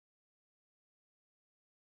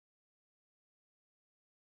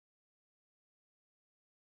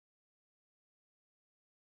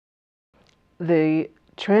the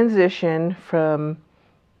transition from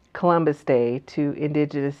Columbus Day to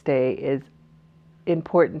Indigenous Day is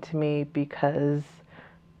important to me because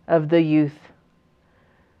of the youth,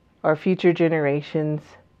 our future generations.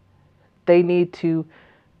 They need to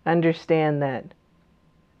understand that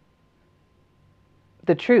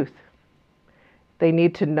the truth. They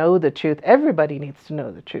need to know the truth. Everybody needs to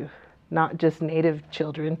know the truth, not just Native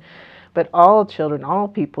children, but all children, all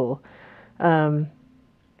people.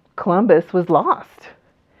 Columbus was lost.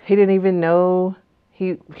 He didn't even know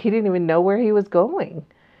he didn't even know where he was going.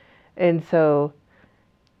 And so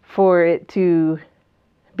for it to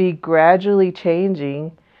be gradually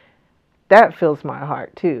changing, that fills my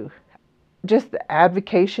heart too. Just the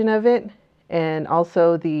advocation of it, and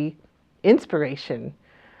also the inspiration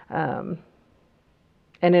and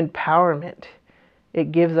empowerment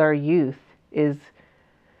it gives our youth is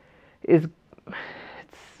it's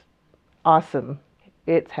awesome.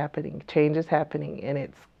 It's happening. Change is happening, and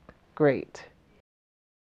it's great.